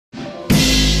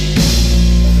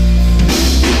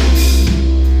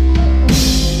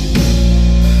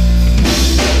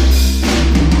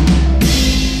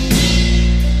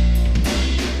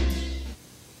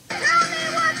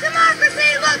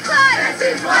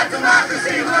what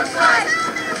democracy looks like.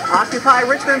 Occupy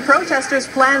Richmond protesters'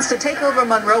 plans to take over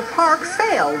Monroe Park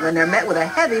fail when they're met with a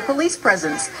heavy police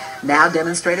presence. Now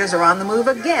demonstrators are on the move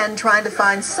again, trying to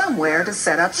find somewhere to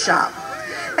set up shop.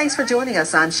 Thanks for joining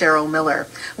us. I'm Cheryl Miller.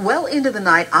 Well into the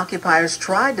night, occupiers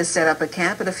tried to set up a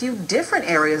camp at a few different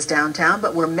areas downtown,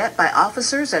 but were met by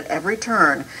officers at every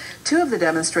turn. 2 of the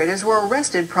demonstrators were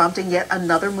arrested, prompting yet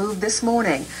another move this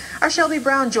morning. Our Shelby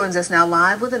Brown joins us now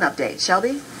live with an update.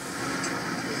 Shelby?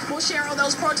 Well, Cheryl,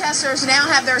 those protesters now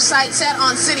have their sights set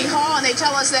on City Hall, and they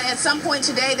tell us that at some point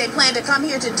today they plan to come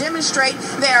here to demonstrate.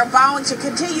 They are vowing to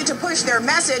continue to push their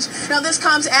message. Now, this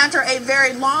comes after a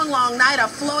very long night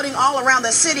of floating all around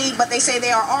the city, but they say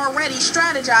they are already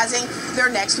strategizing their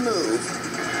next move.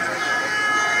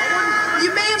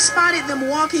 You may have spotted them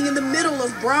walking in the middle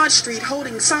of Broad Street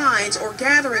holding signs or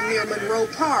gathering near Monroe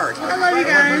Park. I love you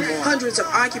guys. Hundreds of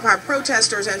Occupy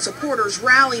protesters and supporters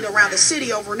rallied around the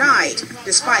city overnight.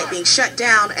 Despite being shut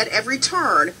down at every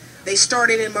turn, they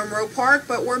started in Monroe Park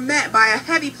but were met by a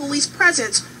heavy police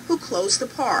presence who closed the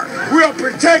park. We are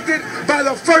protected by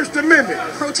the First Amendment.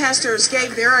 Protesters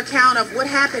gave their account of what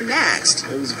happened next.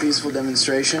 It was a peaceful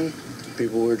demonstration.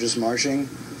 People were just marching,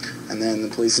 and then the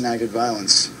police enacted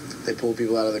violence. They pulled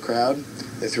people out of the crowd.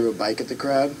 They threw a bike at the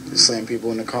crowd. They slammed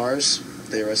people into cars.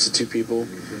 They arrested 2 people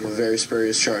with very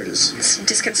spurious charges. It's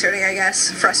disconcerting, I guess,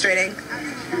 frustrating,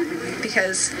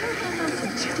 because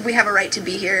we have a right to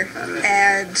be here,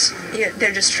 and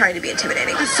they're just trying to be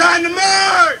intimidating. It's time to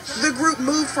march! The group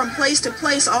moved from place to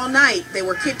place all night. They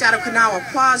were kicked out of Kanawha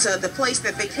Plaza, the place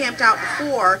that they camped out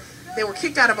before. They were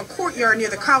kicked out of a courtyard near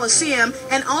the Coliseum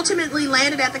and ultimately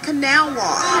landed at the Canal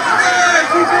Walk.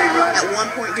 At one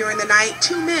point during the night,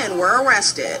 2 men were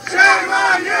arrested. Shame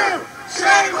on you!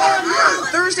 Shame on you!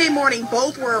 Thursday morning,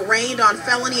 both were arraigned on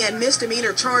felony and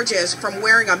misdemeanor charges, from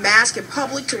wearing a mask in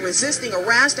public to resisting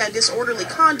arrest and disorderly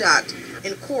conduct.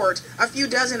 In court, a few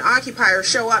dozen occupiers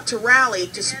show up to rally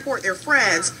to support their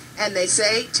friends, and they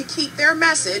say to keep their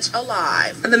message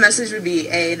alive. The message would be,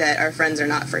 A, that our friends are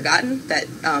not forgotten, that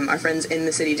our friends in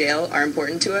the city jail are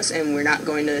important to us, and we're not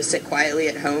going to sit quietly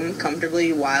at home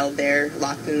comfortably while they're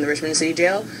locked in the Richmond City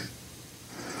Jail.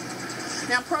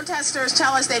 Now, protesters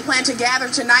tell us they plan to gather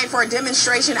tonight for a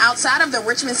demonstration outside of the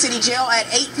Richmond City Jail at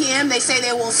 8 p.m. They say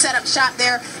they will set up shop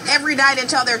there every night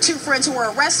until their 2 friends who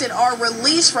were arrested are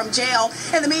released from jail.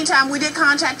 In the meantime, we did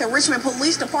contact the Richmond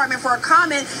Police Department for a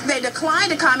comment. They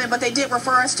declined to comment, but they did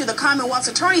refer us to the Commonwealth's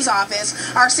Attorney's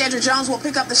Office. Our Sandra Jones will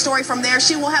pick up the story from there.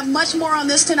 She will have much more on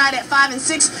this tonight at 5 and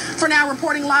 6. For now,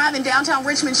 reporting live in downtown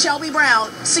Richmond, Shelby Brown,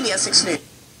 CBS 6 News.